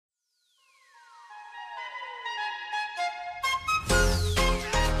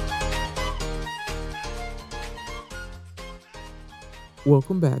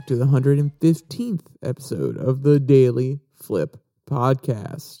Welcome back to the 115th episode of the Daily Flip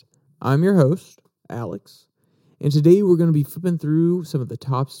podcast. I'm your host, Alex, and today we're going to be flipping through some of the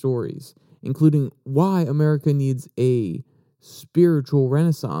top stories, including why America needs a spiritual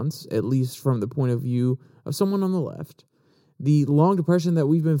renaissance, at least from the point of view of someone on the left, the long depression that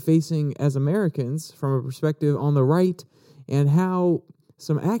we've been facing as Americans from a perspective on the right, and how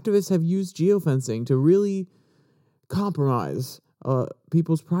some activists have used geofencing to really compromise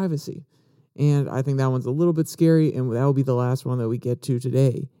people's privacy. And I think that one's a little bit scary, and that will be the last one that we get to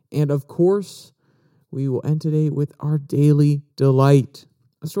today. And of course, we will end today with our Daily Delight,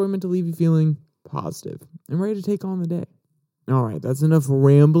 a story meant to leave you feeling positive and ready to take on the day. All right, that's enough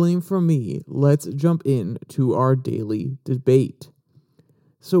rambling from me. Let's jump in to our daily debate.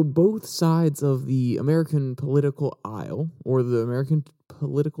 So both sides of the American political aisle, or the American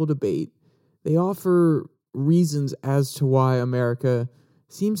political debate, they offer reasons as to why America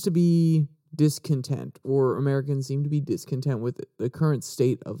seems to be discontent, or Americans seem to be discontent with the current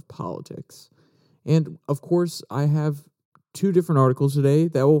state of politics. And of course, I have two different articles today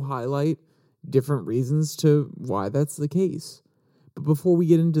that will highlight different reasons to why that's the case. But before we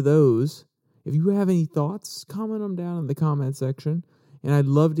get into those, if you have any thoughts, comment them down in the comment section, and I'd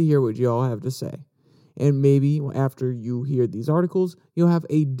love to hear what you all have to say. And maybe after you hear these articles, you'll have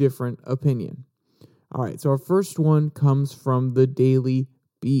a different opinion. All right, so our first one comes from the Daily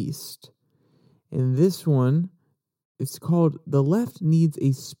Beast. And this one, it's called "The Left Needs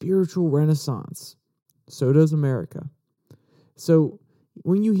a Spiritual Renaissance. So does America." So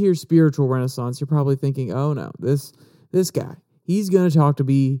when you hear spiritual renaissance, you're probably thinking, oh no, this guy, he's going to talk to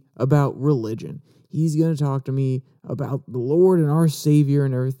me about religion. He's going to talk to me about the Lord and our Savior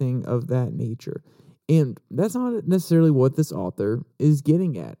and everything of that nature. And that's not necessarily what this author is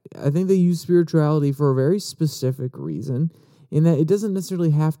getting at. I think they use spirituality for a very specific reason, in that it doesn't necessarily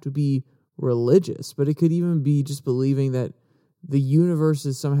have to be religious, but it could even be just believing that the universe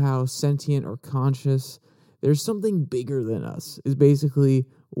is somehow sentient or conscious. There's something bigger than us, is basically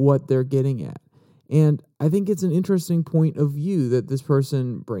what they're getting at. And I think it's an interesting point of view that this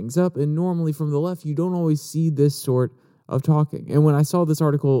person brings up, and normally from the left, you don't always see this sort of talking. And when I saw this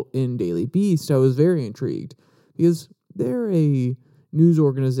article in Daily Beast, I was very intrigued, because they're a news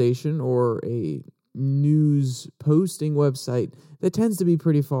organization or a news posting website that tends to be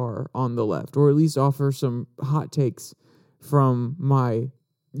pretty far on the left, or at least offer some hot takes from my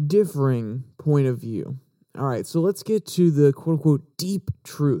differing point of view. All right, so let's get to the quote-unquote deep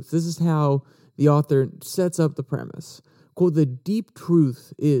truth. This is how the author sets up the premise. Quote, "The deep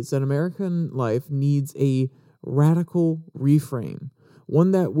truth is that American life needs a radical reframe,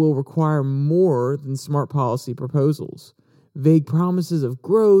 one that will require more than smart policy proposals, vague promises of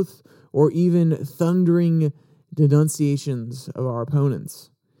growth, or even thundering denunciations of our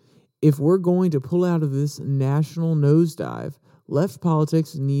opponents. If we're going to pull out of this national nosedive, left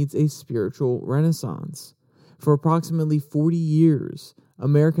politics needs a spiritual renaissance. For approximately 40 years,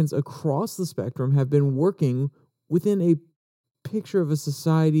 Americans across the spectrum have been working within a picture of a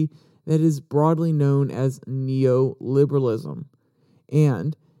society that is broadly known as neoliberalism.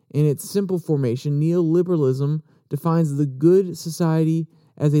 And in its simple formation, neoliberalism defines the good society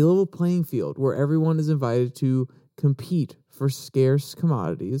as a level playing field where everyone is invited to compete for scarce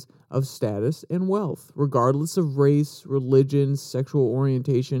commodities of status and wealth, regardless of race, religion, sexual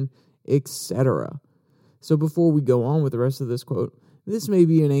orientation, etc." So before we go on with the rest of this quote, this may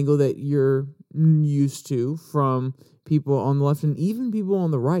be an angle that you're used to from people on the left and even people on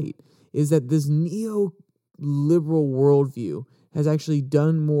the right, is that this neoliberal worldview has actually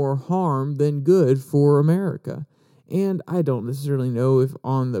done more harm than good for America. And I don't necessarily know if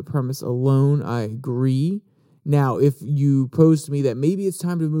on the premise alone I agree. Now, if you pose to me that maybe it's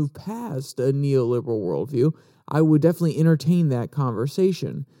time to move past a neoliberal worldview, I would definitely entertain that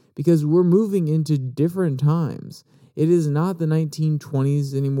conversation, because we're moving into different times. It is not the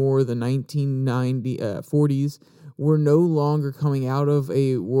 1920s anymore, the 1940s. We're no longer coming out of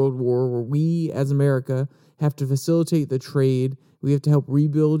a world war where we, as America, have to facilitate the trade. We have to help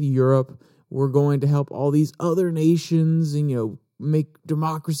rebuild Europe. We're going to help all these other nations and, make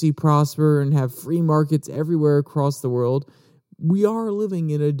democracy prosper and have free markets everywhere across the world. We are living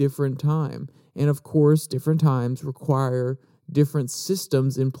in a different time. And of course, different times require different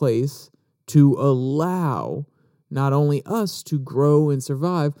systems in place to allow not only us to grow and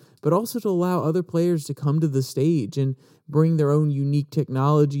survive, but also to allow other players to come to the stage and bring their own unique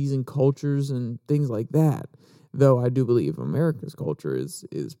technologies and cultures and things like that. Though I do believe America's culture is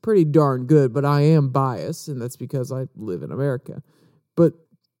pretty darn good, but I am biased, and that's because I live in America. But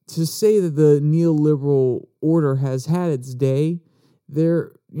to say that the neoliberal order has had its day,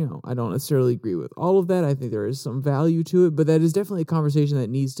 I don't necessarily agree with all of that. I think there is some value to it, but that is definitely a conversation that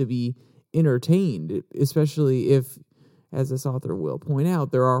needs to be entertained, especially if, as this author will point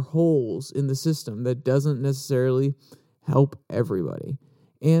out, there are holes in the system that doesn't necessarily help everybody.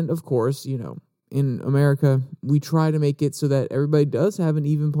 And of course, in America, we try to make it so that everybody does have an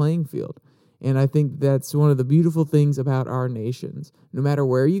even playing field. And I think that's one of the beautiful things about our nations. No matter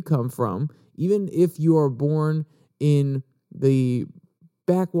where you come from, even if you are born in the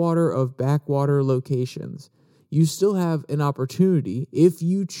backwater of backwater locations, you still have an opportunity, if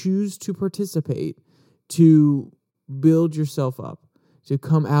you choose to participate, to build yourself up, to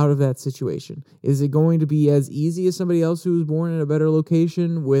come out of that situation. Is it going to be as easy as somebody else who was born in a better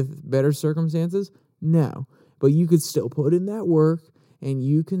location with better circumstances? No. But you could still put in that work, and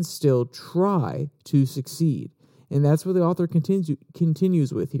you can still try to succeed. And that's what the author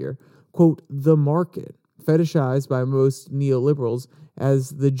continues with here. Quote, "The market, fetishized by most neoliberals as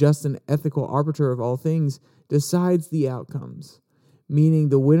the just and ethical arbiter of all things, decides the outcomes, meaning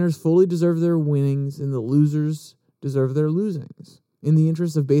the winners fully deserve their winnings and the losers deserve their losings. In the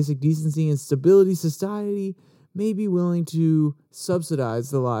interest of basic decency and stability, society may be willing to subsidize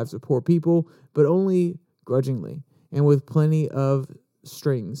the lives of poor people, but only grudgingly and with plenty of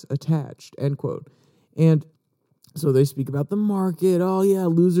strings attached," end quote. And so they speak about the market. Oh, yeah,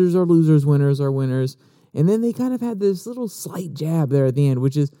 losers are losers, winners are winners. And then they kind of had this little slight jab there at the end,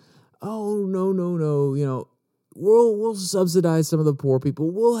 which is, oh, no, we'll subsidize some of the poor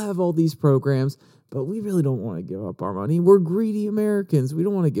people. We'll have all these programs, but we really don't want to give up our money. We're greedy Americans. We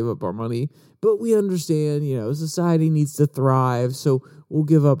don't want to give up our money, but we understand, society needs to thrive, so we'll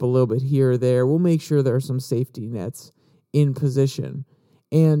give up a little bit here or there. We'll make sure there are some safety nets in position.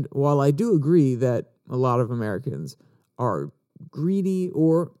 And while I do agree that a lot of Americans are greedy,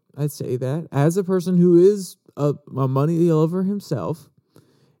 or I'd say that as a person who is a money lover himself,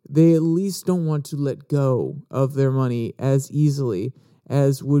 they at least don't want to let go of their money as easily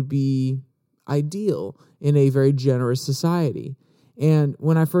as would be ideal in a very generous society. And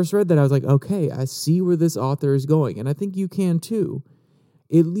when I first read that, I was like, okay, I see where this author is going. And I think you can too.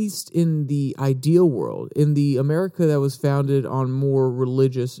 At least in the ideal world, in the America that was founded on more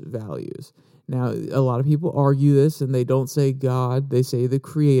religious values. Now, a lot of people argue this, and they don't say God, they say the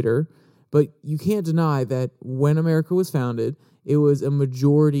Creator. But you can't deny that when America was founded, it was a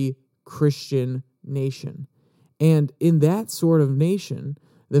majority Christian nation. And in that sort of nation,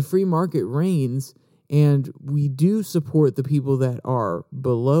 the free market reigns, and we do support the people that are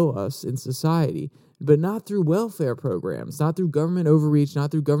below us in society, but not through welfare programs, not through government overreach,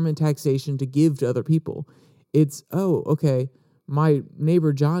 not through government taxation to give to other people. It's, oh, okay, my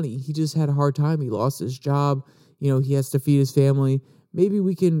neighbor Johnny, he just had a hard time. He lost his job. He has to feed his family. Maybe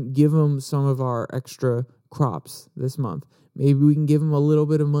we can give him some of our extra crops this month. Maybe we can give him a little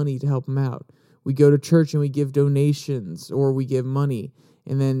bit of money to help him out. We go to church and we give donations, or we give money.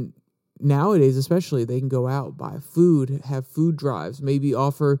 And then nowadays, especially, they can go out, buy food, have food drives, maybe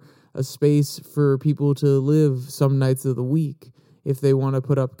offer a space for people to live some nights of the week if they want to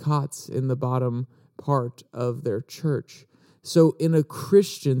put up cots in the bottom part of their church. So in a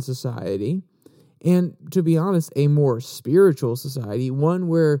Christian society, and to be honest, a more spiritual society, one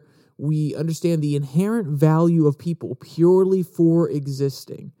where we understand the inherent value of people purely for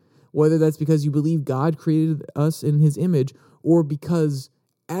existing, whether that's because you believe God created us in his image, or because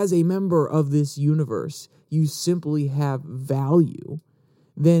as a member of this universe, you simply have value,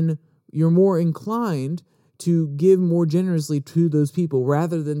 then you're more inclined to give more generously to those people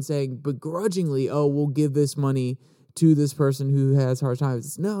rather than saying begrudgingly, oh, we'll give this money to this person who has hard times.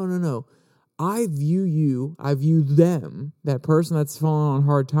 It's, no. I view them, that person that's fallen on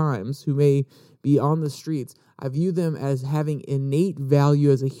hard times, who may be on the streets, I view them as having innate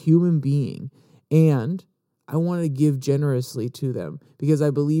value as a human being, and I want to give generously to them because I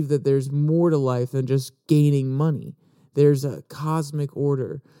believe that there's more to life than just gaining money. There's a cosmic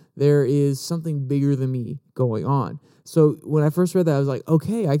order. There is something bigger than me going on. So when I first read that, I was like,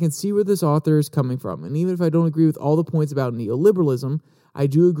 okay, I can see where this author is coming from. And even if I don't agree with all the points about neoliberalism, I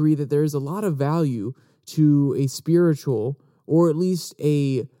do agree that there is a lot of value to a spiritual, or at least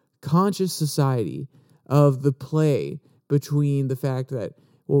a conscious society of the play between the fact that,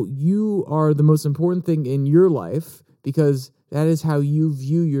 well, you are the most important thing in your life because that is how you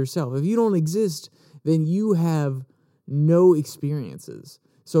view yourself. If you don't exist, then you have no experiences.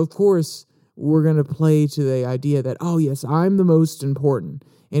 So, of course, we're going to play to the idea that, oh, yes, I'm the most important.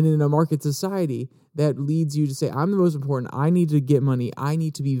 And in a market society, that leads you to say, I'm the most important. I need to get money. I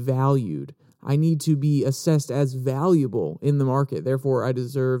need to be valued. I need to be assessed as valuable in the market. Therefore, I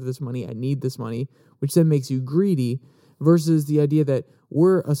deserve this money. I need this money, which then makes you greedy. versus the idea that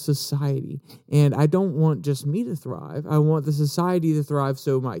we're a society, and I don't want just me to thrive. I want the society to thrive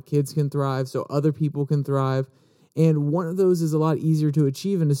so my kids can thrive, so other people can thrive. And one of those is a lot easier to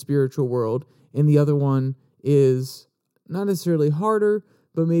achieve in the spiritual world, and the other one is not necessarily harder,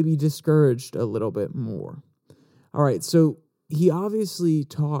 but maybe discouraged a little bit more. All right, so he obviously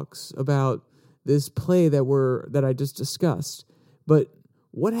talks about this play that I just discussed, but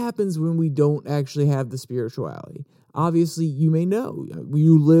what happens when we don't actually have the spirituality? Obviously, you may know,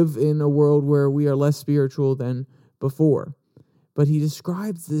 you live in a world where we are less spiritual than before. But he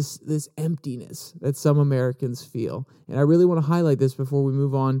describes this emptiness that some Americans feel. And I really want to highlight this before we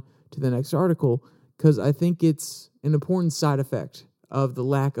move on to the next article, because I think it's an important side effect of the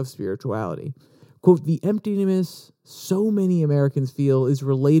lack of spirituality. Quote, the emptiness so many Americans feel is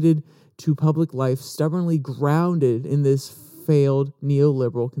related to public life stubbornly grounded in this failed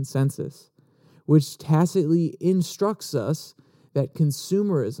neoliberal consensus, which tacitly instructs us that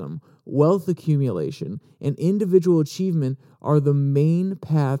consumerism, wealth accumulation, and individual achievement are the main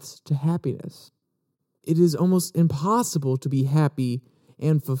paths to happiness. It is almost impossible to be happy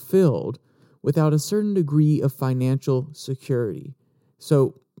and fulfilled without a certain degree of financial security.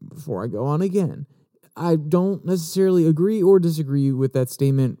 So, before I go on again, I don't necessarily agree or disagree with that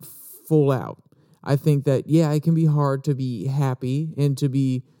statement full out. I think that, yeah, it can be hard to be happy and to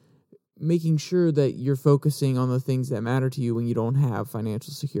be making sure that you're focusing on the things that matter to you when you don't have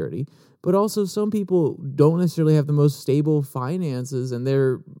financial security. But also some people don't necessarily have the most stable finances, and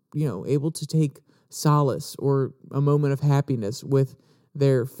they're, able to take solace or a moment of happiness with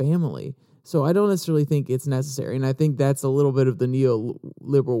their family. So I don't necessarily think it's necessary. And I think that's a little bit of the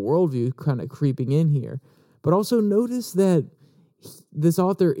neoliberal worldview kind of creeping in here. But also notice that this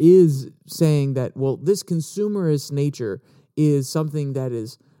author is saying that, well, this consumerist nature is something that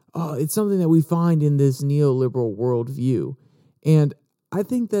is it's something that we find in this neoliberal worldview. And I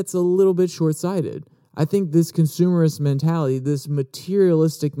think that's a little bit short-sighted. I think this consumerist mentality, this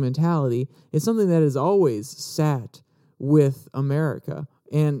materialistic mentality, is something that has always sat with America,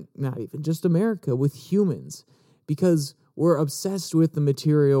 and not even just America, with humans, because we're obsessed with the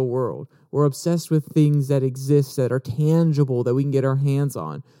material world. We're obsessed with things that exist, that are tangible, that we can get our hands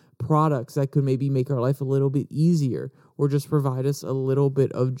on, products that could maybe make our life a little bit easier, or just provide us a little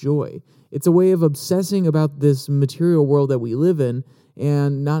bit of joy. It's a way of obsessing about this material world that we live in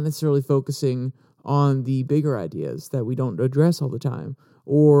and not necessarily focusing on the bigger ideas that we don't address all the time,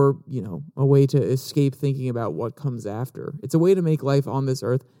 or, a way to escape thinking about what comes after. It's a way to make life on this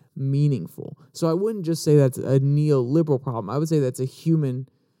earth meaningful. So I wouldn't just say that's a neoliberal problem. I would say that's a human,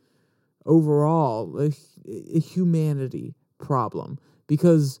 overall, a humanity problem,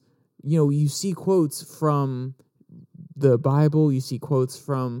 because, you see quotes from the Bible, you see quotes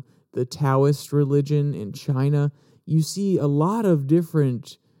from the Taoist religion in China, you see a lot of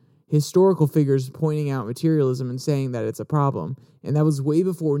different historical figures pointing out materialism and saying that it's a problem. And that was way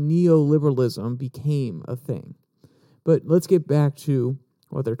before neoliberalism became a thing. But let's get back to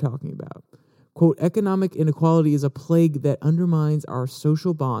what they're talking about. Quote, economic inequality is a plague that undermines our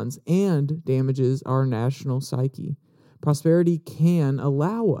social bonds and damages our national psyche. Prosperity can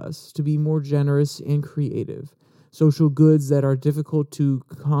allow us to be more generous and creative. Social goods that are difficult to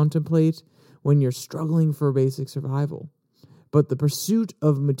contemplate when you're struggling for basic survival. But the pursuit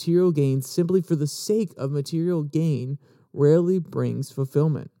of material gain simply for the sake of material gain rarely brings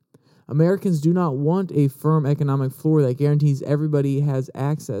fulfillment. Americans do not want a firm economic floor that guarantees everybody has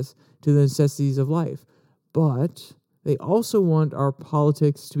access to the necessities of life, but they also want our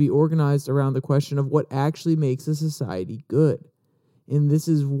politics to be organized around the question of what actually makes a society good. And this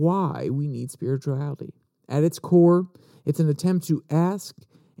is why we need spirituality. At its core, it's an attempt to ask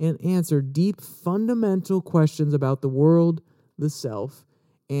and answer deep, fundamental questions about the world, the self,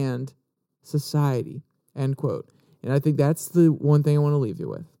 and society, end quote. And I think that's the one thing I want to leave you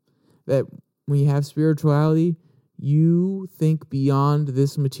with. That when you have spirituality, you think beyond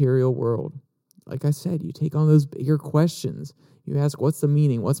this material world. Like I said, you take on those bigger questions. You ask, what's the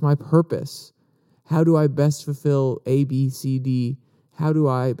meaning? What's my purpose? How do I best fulfill A, B, C, D? How do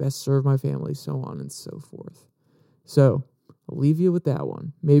I best serve my family? So on and so forth. So I'll leave you with that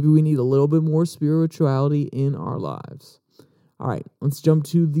one. Maybe we need a little bit more spirituality in our lives. All right, let's jump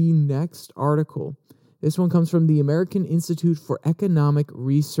to the next article. This one comes from the American Institute for Economic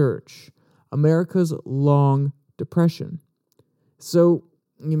Research, America's Long Depression. So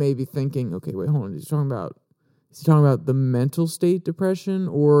you may be thinking, okay, wait, hold on. Is he talking about the mental state depression,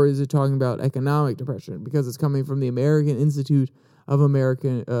 or is it talking about economic depression? Because it's coming from the American Institute of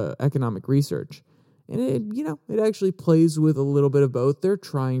American Economic Research. And it actually plays with a little bit of both. They're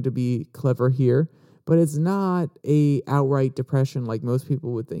trying to be clever here, but it's not a outright depression like most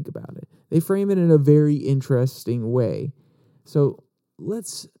people would think about it. They frame it in a very interesting way. So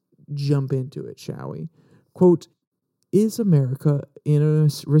let's jump into it, shall we? Quote, is America in a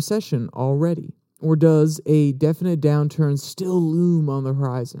recession already? Or does a definite downturn still loom on the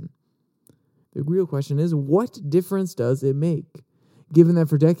horizon? The real question is, what difference does it make? Given that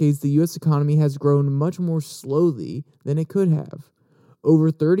for decades, the U.S. economy has grown much more slowly than it could have.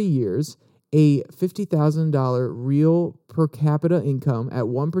 Over 30 years, a $50,000 real per capita income at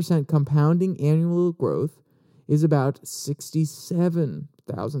 1% compounding annual growth is about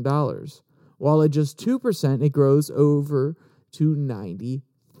 $67,000, while at just 2% it grows over to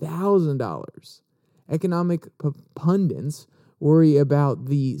 $90,000. Economic pundits worry about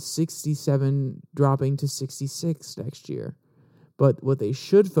the 67 dropping to 66 next year. But what they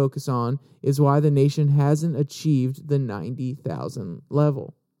should focus on is why the nation hasn't achieved the 90,000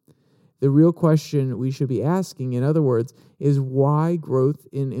 level. The real question we should be asking, in other words, is why growth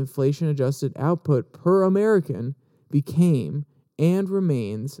in inflation-adjusted output per American became and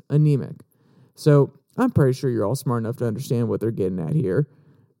remains anemic. So I'm pretty sure you're all smart enough to understand what they're getting at here.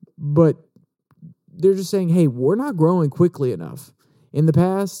 But they're just saying, hey, we're not growing quickly enough. In the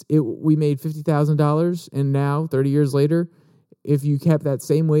past, we made $50,000, and now, 30 years later, if you kept that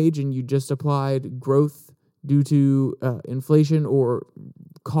same wage and you just applied growth due to inflation or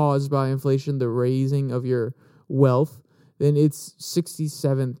caused by inflation, the raising of your wealth, then it's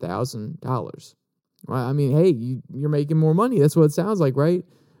 $67,000. I mean, hey, you're making more money. That's what it sounds like, right?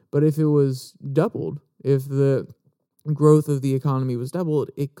 But if it was doubled, if the growth of the economy was doubled,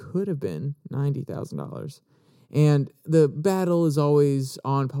 it could have been $90,000. And the battle is always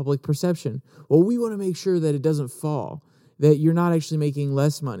on public perception. Well, we want to make sure that it doesn't fall, that you're not actually making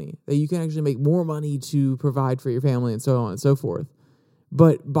less money, that you can actually make more money to provide for your family and so on and so forth.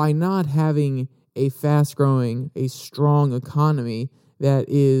 But by not having a fast-growing, a strong economy that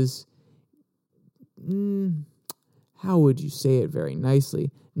is, how would you say it very nicely,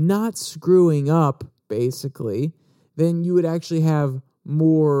 not screwing up, basically, then you would actually have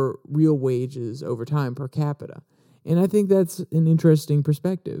more real wages over time per capita. And I think that's an interesting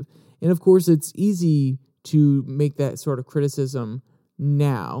perspective. And of course, it's easy to make that sort of criticism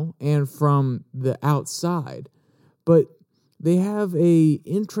now and from the outside. But they have a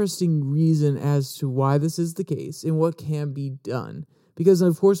interesting reason as to why this is the case and what can be done. Because,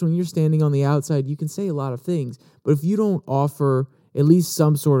 of course, when you're standing on the outside, you can say a lot of things. But if you don't offer at least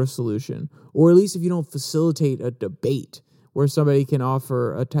some sort of solution, or at least if you don't facilitate a debate where somebody can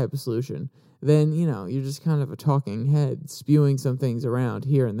offer a type of solution, then, you're just kind of a talking head spewing some things around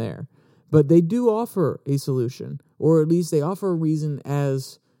here and there. But they do offer a solution, or at least they offer a reason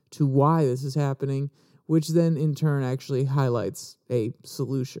as to why this is happening, which then in turn actually highlights a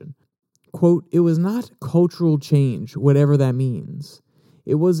solution. Quote, it was not cultural change, whatever that means.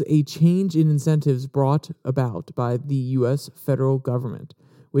 It was a change in incentives brought about by the U.S. federal government,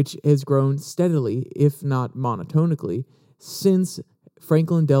 which has grown steadily, if not monotonically, since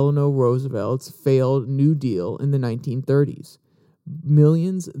Franklin Delano Roosevelt's failed New Deal in the 1930s.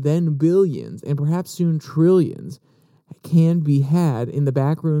 Millions, then billions, and perhaps soon trillions can be had in the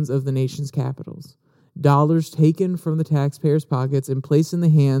back rooms of the nation's capitals. Dollars taken from the taxpayers' pockets and placed in the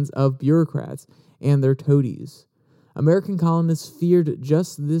hands of bureaucrats and their toadies. American colonists feared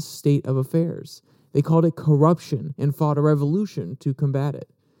just this state of affairs. They called it corruption and fought a revolution to combat it.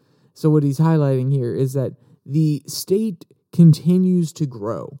 So what he's highlighting here is that the state continues to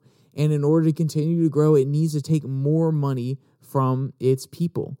grow, and in order to continue to grow, it needs to take more money from its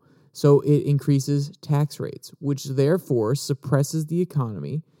people. So it increases tax rates, which therefore suppresses the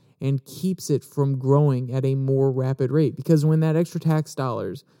economy and keeps it from growing at a more rapid rate. Because when that extra tax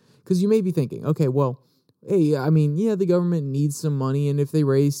dollars, because you may be thinking, okay, well, hey, the government needs some money, and if they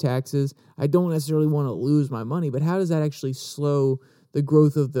raise taxes, I don't necessarily want to lose my money, but how does that actually slow the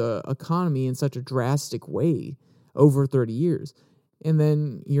growth of the economy in such a drastic way over 30 years? And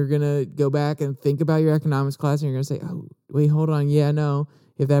then you're going to go back and think about your economics class, and you're going to say, oh, wait, hold on. Yeah, no.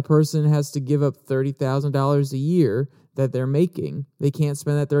 If that person has to give up $30,000 a year that they're making, they can't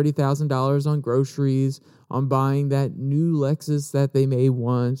spend that $30,000 on groceries, on buying that new Lexus that they may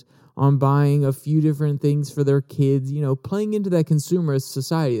want, on buying a few different things for their kids, playing into that consumerist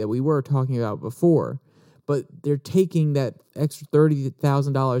society that we were talking about before. But they're taking that extra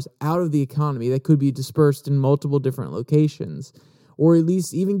 $30,000 out of the economy that could be dispersed in multiple different locations, or at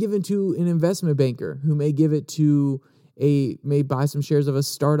least even given to an investment banker who may give it to may buy some shares of a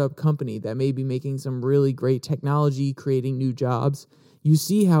startup company that may be making some really great technology, creating new jobs. You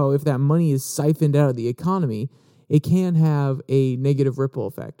see how if that money is siphoned out of the economy, it can have a negative ripple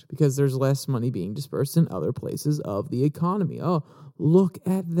effect because there's less money being dispersed in other places of the economy. Oh, look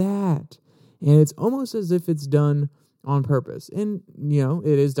at that. And it's almost as if it's done on purpose. And,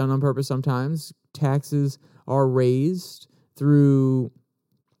 it is done on purpose sometimes. Taxes are raised through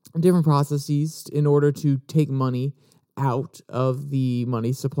different processes in order to take money out of the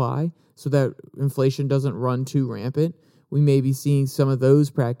money supply so that inflation doesn't run too rampant. We may be seeing some of those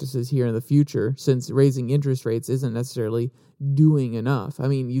practices here in the future, since raising interest rates isn't necessarily doing enough. I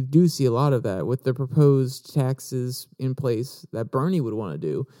mean, you do see a lot of that with the proposed taxes in place that Bernie would want to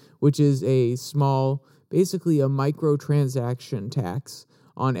do, which is a small, basically a microtransaction tax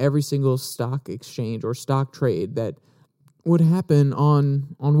on every single stock exchange or stock trade that would happen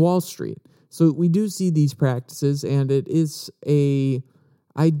on Wall Street. So we do see these practices, and it is a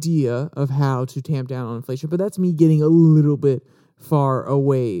idea of how to tamp down on inflation, but that's me getting a little bit far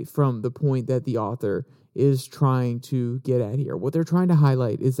away from the point that the author is trying to get at here. What they're trying to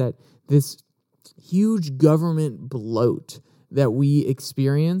highlight is that this huge government bloat that we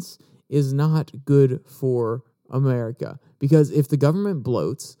experience is not good for America, because if the government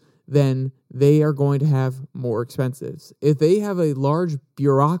bloats, then they are going to have more expenses. If they have a large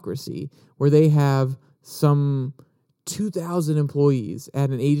bureaucracy where they have some 2,000 employees at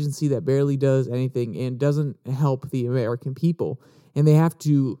an agency that barely does anything and doesn't help the American people, and they have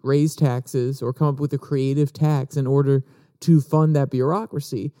to raise taxes or come up with a creative tax in order to fund that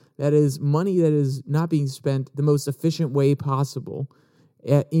bureaucracy, that is money that is not being spent the most efficient way possible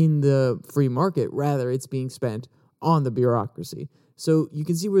in the free market. Rather, it's being spent on the bureaucracy. So you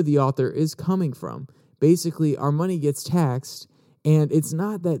can see where the author is coming from. Basically, our money gets taxed, and it's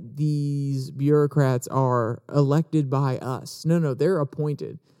not that these bureaucrats are elected by us. No, they're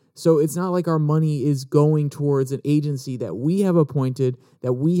appointed. So it's not like our money is going towards an agency that we have appointed,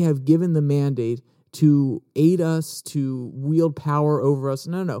 that we have given the mandate to aid us, to wield power over us.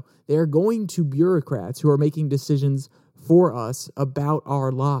 No. They're going to bureaucrats who are making decisions for us about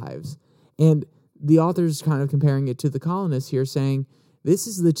our lives. And the author's kind of comparing it to the colonists here, saying this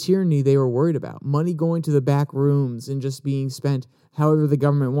is the tyranny they were worried about. Money going to the back rooms and just being spent however the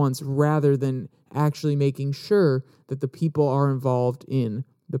government wants, rather than actually making sure that the people are involved in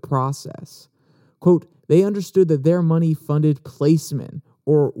the process. Quote, they understood that their money funded placemen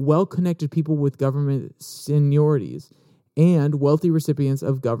or well-connected people with government seniorities and wealthy recipients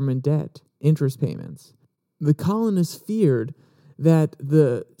of government debt, interest payments. The colonists feared that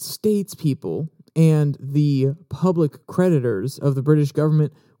the statespeople and the public creditors of the British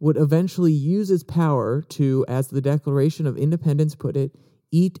government would eventually use its power to, as the Declaration of Independence put it,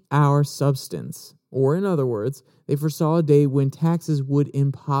 eat our substance. Or in other words, they foresaw a day when taxes would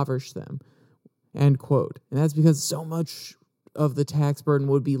impoverish them. End quote. And that's because so much of the tax burden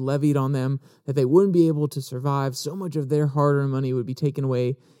would be levied on them that they wouldn't be able to survive. So much of their hard-earned money would be taken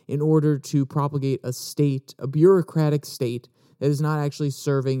away in order to propagate a state, a bureaucratic state, that is not actually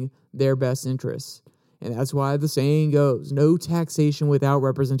serving their best interests. And that's why the saying goes, no taxation without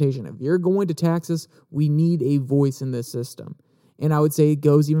representation. If you're going to tax us, we need a voice in this system. And I would say it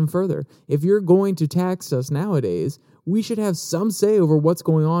goes even further. If you're going to tax us nowadays, we should have some say over what's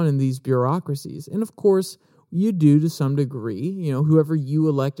going on in these bureaucracies. And of course, you do to some degree. Whoever you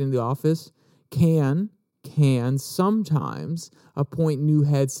elect in the office can sometimes appoint new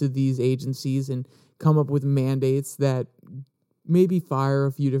heads to these agencies and come up with mandates that maybe fire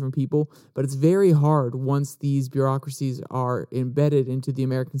a few different people, but it's very hard once these bureaucracies are embedded into the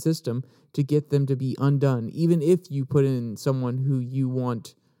American system to get them to be undone, even if you put in someone who you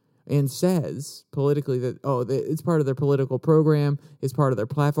want and says politically that, it's part of their political program, it's part of their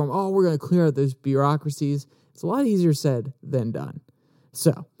platform, we're going to clear out those bureaucracies. It's a lot easier said than done.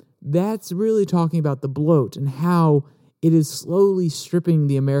 So that's really talking about the bloat and how it is slowly stripping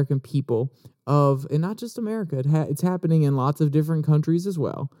the American people of, and not just America, it's happening in lots of different countries as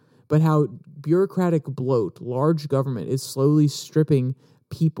well, but how bureaucratic bloat, large government, is slowly stripping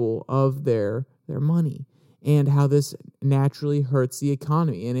people of their money, and how this naturally hurts the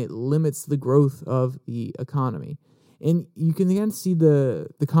economy and it limits the growth of the economy. And you can again see the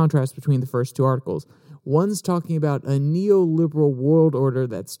contrast between the first two articles. One's talking about a neoliberal world order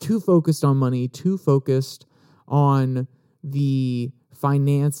that's too focused on money, too focused on the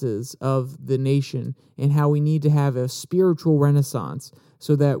finances of the nation, and how we need to have a spiritual renaissance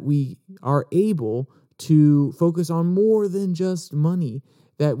so that we are able to focus on more than just money,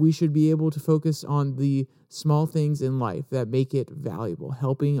 that we should be able to focus on the small things in life that make it valuable,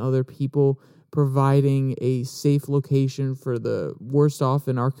 helping other people, providing a safe location for the worst off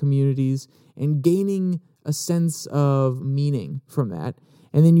in our communities, and gaining a sense of meaning from that.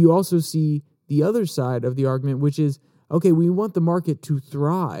 And then you also see the other side of the argument, which is, okay, we want the market to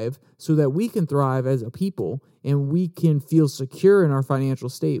thrive so that we can thrive as a people and we can feel secure in our financial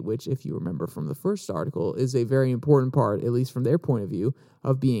state, which, if you remember from the first article, is a very important part, at least from their point of view,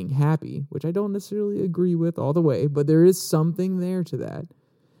 of being happy, which I don't necessarily agree with all the way, but there is something there to that.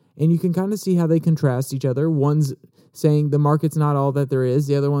 And you can kind of see how they contrast each other. One's saying the market's not all that there is.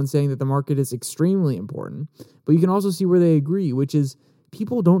 The other one's saying that the market is extremely important. But you can also see where they agree, which is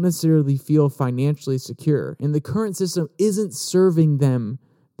people don't necessarily feel financially secure. And the current system isn't serving them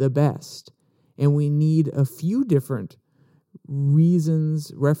the best. And we need a few different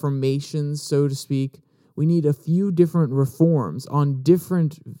reasons, reformations, so to speak. We need a few different reforms on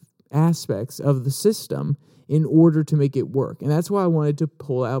different aspects of the system in order to make it work. And that's why I wanted to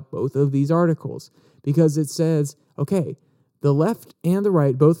pull out both of these articles, because it says, okay, the left and the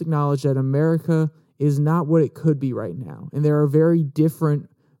right both acknowledge that America is not what it could be right now. And there are very different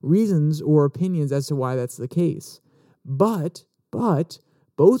reasons or opinions as to why that's the case. But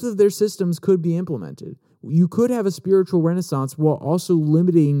both of their systems could be implemented. You could have a spiritual renaissance while also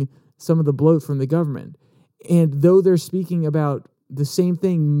limiting some of the bloat from the government. And though they're speaking about the same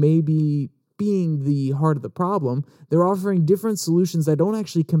thing maybe being the heart of the problem, they're offering different solutions that don't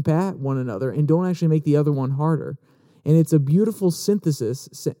actually combat one another and don't actually make the other one harder. And it's a beautiful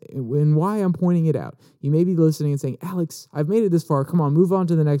synthesis, and why I'm pointing it out. You may be listening and saying, Alex, I've made it this far. Come on, move on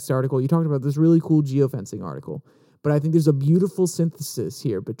to the next article. You talked about this really cool geofencing article. But I think there's a beautiful synthesis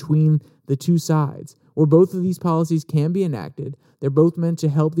here between the two sides, where both of these policies can be enacted. They're both meant to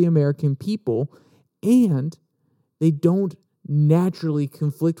help the American people, and they don't naturally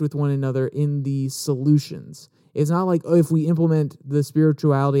conflict with one another in the solutions. It's not like, oh, if we implement the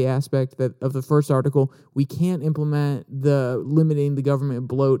spirituality aspect of the first article, we can't implement the limiting the government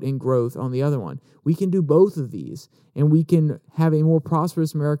bloat and growth on the other one. We can do both of these, and we can have a more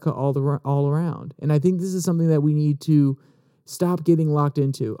prosperous America all around. And I think this is something that we need to stop getting locked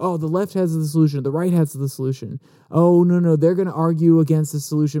into. Oh, the left has the solution, the right has the solution. Oh, no, they're going to argue against the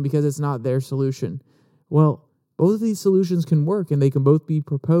solution because it's not their solution. Well, both of these solutions can work, and they can both be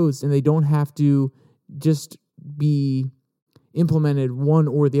proposed, and they don't have to just be implemented one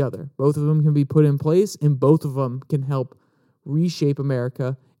or the other. Both of them can be put in place, and both of them can help reshape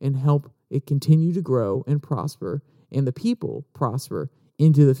America and help it continue to grow and prosper, and the people prosper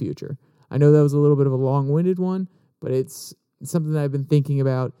into the future. I know that was a little bit of a long-winded one, but it's something that I've been thinking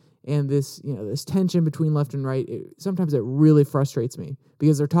about. And this tension between left and right, sometimes it really frustrates me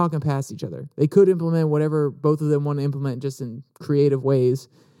because they're talking past each other. They could implement whatever both of them want to implement just in creative ways.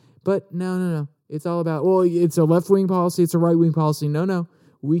 But no. It's all about, well, it's a left-wing policy, it's a right-wing policy. No.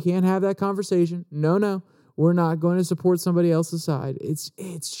 We can't have that conversation. No. We're not going to support somebody else's side. It's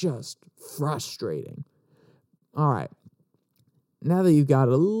just frustrating. All right. Now that you've got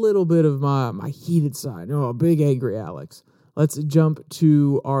a little bit of my heated side, big angry Alex, let's jump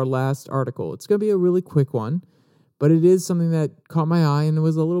to our last article. It's going to be a really quick one, but it is something that caught my eye and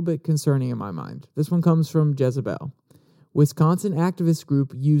was a little bit concerning in my mind. This one comes from Jezebel. Wisconsin activist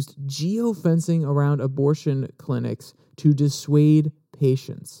group used geofencing around abortion clinics to dissuade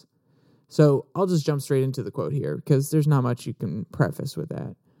patients. So I'll just jump straight into the quote here because there's not much you can preface with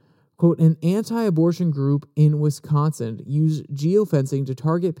that. Quote, an anti-abortion group in Wisconsin used geofencing to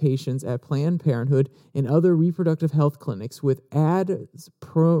target patients at Planned Parenthood and other reproductive health clinics with ads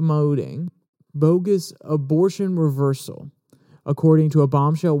promoting bogus abortion reversal, according to a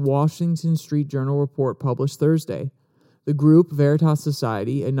bombshell Washington Street Journal report published Thursday. The group, Veritas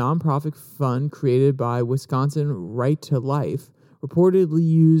Society, a nonprofit fund created by Wisconsin Right to Life, reportedly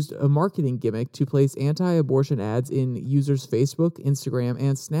used a marketing gimmick to place anti-abortion ads in users' Facebook, Instagram,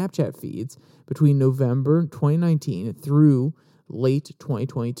 and Snapchat feeds between November 2019 through late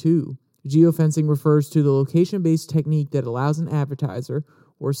 2022. Geofencing refers to the location-based technique that allows an advertiser,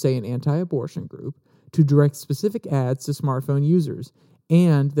 or say an anti-abortion group, to direct specific ads to smartphone users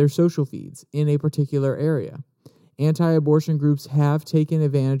and their social feeds in a particular area. Anti-abortion groups have taken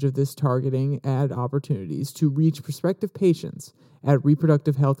advantage of this targeting ad opportunities to reach prospective patients at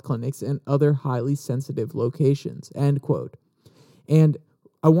reproductive health clinics and other highly sensitive locations, end quote. And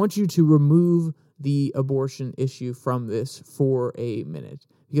I want you to remove the abortion issue from this for a minute,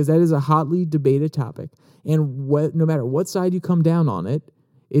 because that is a hotly debated topic. And no matter what side you come down on it,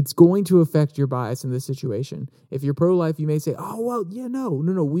 it's going to affect your bias in this situation. If you're pro-life, you may say,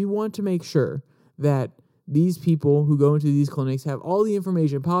 no. We want to make sure that these people who go into these clinics have all the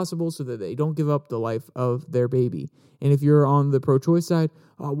information possible so that they don't give up the life of their baby. And if you're on the pro-choice side,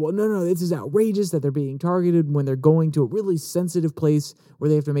 this is outrageous that they're being targeted when they're going to a really sensitive place where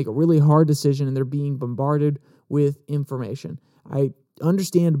they have to make a really hard decision and they're being bombarded with information. I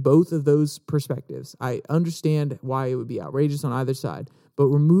understand both of those perspectives. I understand why it would be outrageous on either side, but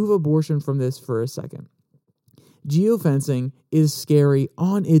remove abortion from this for a second. Geofencing is scary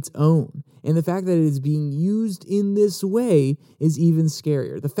on its own, and the fact that it is being used in this way is even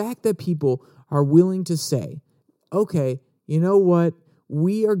scarier. The fact that people are willing to say, okay, you know what?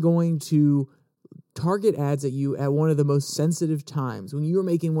 We are going to target ads at you at one of the most sensitive times when you are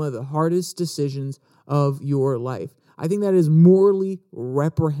making one of the hardest decisions of your life. I think that is morally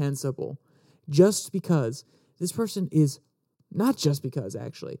reprehensible. Just because this person is, not just because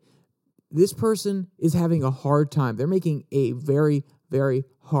actually, this person is having a hard time. They're making a very, very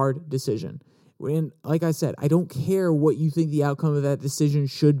hard decision. And like I said, I don't care what you think the outcome of that decision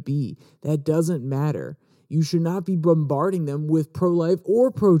should be. That doesn't matter. You should not be bombarding them with pro-life or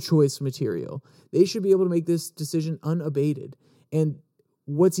pro-choice material. They should be able to make this decision unabated. And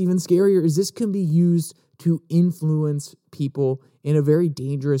what's even scarier is this can be used to influence people in a very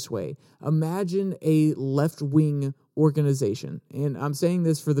dangerous way. Imagine a left-wing organization, and I'm saying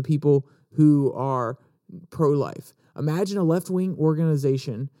this for the people who are pro-life. Imagine a left-wing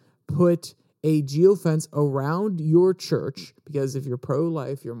organization put a geofence around your church, because if you're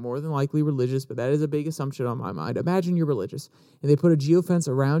pro-life, you're more than likely religious, but that is a big assumption on my mind. Imagine you're religious, and they put a geofence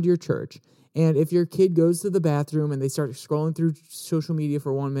around your church, and if your kid goes to the bathroom and they start scrolling through social media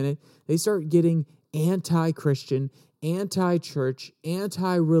for 1 minute, they start getting anti-Christian, anti-church,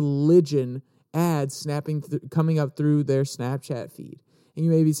 anti-religion ads coming up through their Snapchat feed. And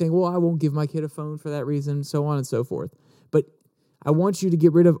you may be saying, well, I won't give my kid a phone for that reason, so on and so forth. But I want you to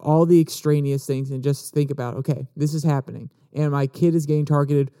get rid of all the extraneous things and just think about, okay, this is happening, and my kid is getting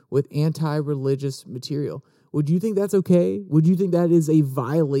targeted with anti-religious material. Would you think that's okay? Would you think that is a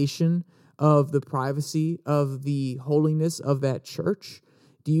violation of the privacy, of the holiness of that church?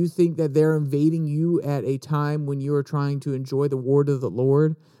 Do you think that they're invading you at a time when you are trying to enjoy the word of the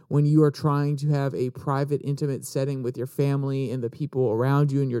Lord, when you are trying to have a private, intimate setting with your family and the people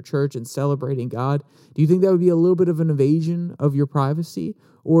around you in your church and celebrating God? Do you think that would be a little bit of an invasion of your privacy,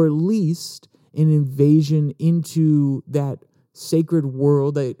 or at least an invasion into that sacred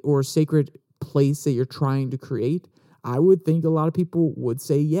world or sacred place that you're trying to create? I would think a lot of people would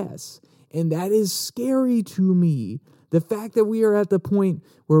say yes. And that is scary to me. The fact that we are at the point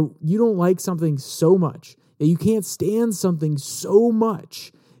where you don't like something so much, that you can't stand something so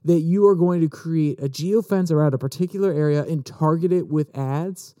much, that you are going to create a geofence around a particular area and target it with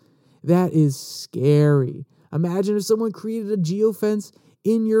ads, that is scary. Imagine if someone created a geofence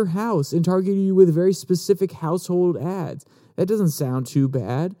in your house and targeted you with very specific household ads. That doesn't sound too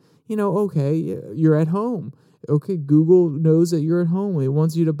bad. Okay, you're at home. Okay, Google knows that you're at home. It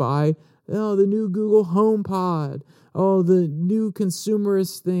wants you to buy the new Google HomePod. The new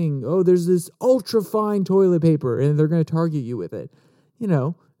consumerist thing. There's this ultra-fine toilet paper, and they're going to target you with it.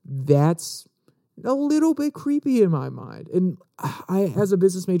 That's a little bit creepy in my mind. And I, as a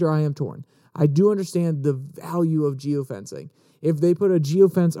business major, I am torn. I do understand the value of geofencing. If they put a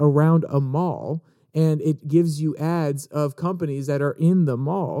geofence around a mall and it gives you ads of companies that are in the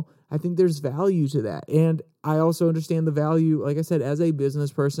mall, I think there's value to that. And I also understand the value, like I said, as a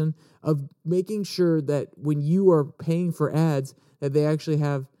business person, of making sure that when you are paying for ads, that they actually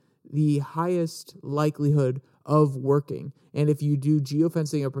have the highest likelihood of working. And if you do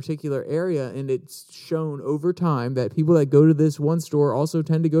geofencing a particular area and it's shown over time that people that go to this one store also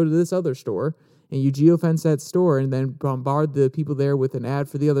tend to go to this other store, and you geofence that store and then bombard the people there with an ad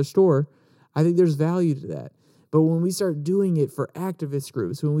for the other store, I think there's value to that. But when we start doing it for activist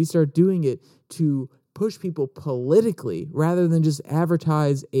groups, when we start doing it to push people politically rather than just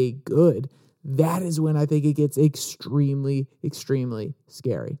advertise a good, that is when I think it gets extremely, extremely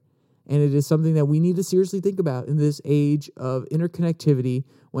scary. And it is something that we need to seriously think about in this age of interconnectivity,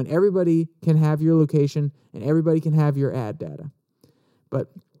 when everybody can have your location and everybody can have your ad data.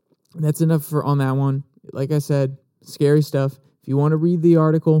 But that's enough on that one. Like I said, scary stuff. If you want to read the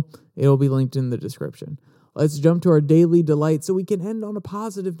article, it'll be linked in the description. Let's jump to our daily delight so we can end on a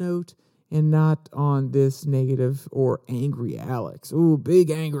positive note and not on this negative or angry Alex. Ooh, big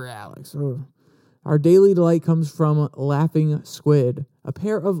angry Alex. Ooh. Our daily delight comes from Laughing Squid. A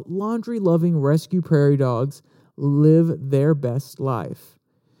pair of laundry-loving rescue prairie dogs live their best life.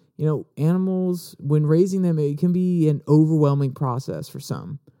 Animals, when raising them, it can be an overwhelming process for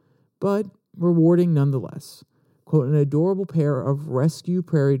some, but rewarding nonetheless. Quote, an adorable pair of rescue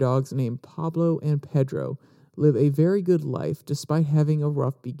prairie dogs named Pablo and Pedro live a very good life despite having a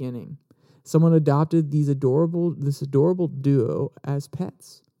rough beginning. Someone adopted this adorable duo as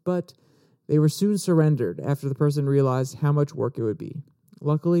pets, but they were soon surrendered after the person realized how much work it would be.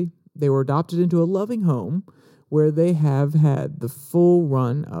 Luckily, they were adopted into a loving home where they have had the full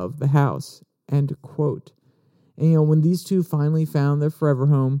run of the house, end quote. And, when these two finally found their forever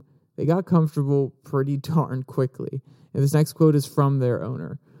home, they got comfortable pretty darn quickly. And this next quote is from their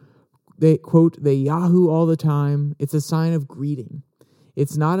owner. They, quote, "They yahoo all the time. It's a sign of greeting.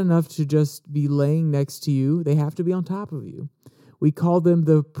 It's not enough to just be laying next to you. They have to be on top of you. We call them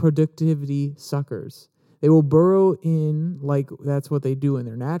the productivity suckers. They will burrow in like that's what they do in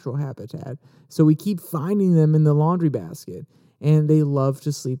their natural habitat. So we keep finding them in the laundry basket, and they love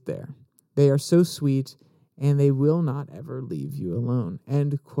to sleep there. They are so sweet, and they will not ever leave you alone,"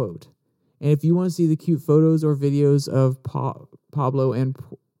 end quote. And if you want to see the cute photos or videos of Pablo and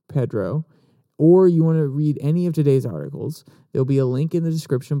Pedro, or you want to read any of today's articles, there'll be a link in the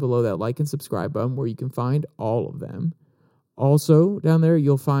description below that like and subscribe button where you can find all of them. Also, down there,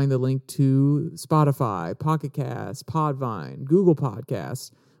 you'll find the link to Spotify, Pocket Cast, Podvine, Google Podcasts,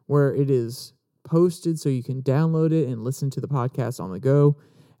 where it is posted so you can download it and listen to the podcast on the go,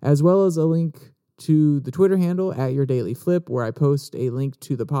 as well as a link to the Twitter handle at Your Daily Flip, where I post a link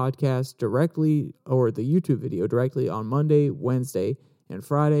to the podcast directly, or the YouTube video directly on Monday, Wednesday, and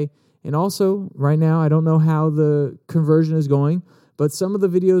Friday. And also, right now, I don't know how the conversion is going, but some of the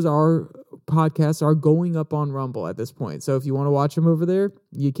podcasts are going up on Rumble at this point. So if you want to watch them over there,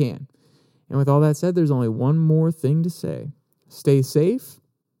 you can. And with all that said, there's only one more thing to say. Stay safe.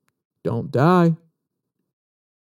 Don't die.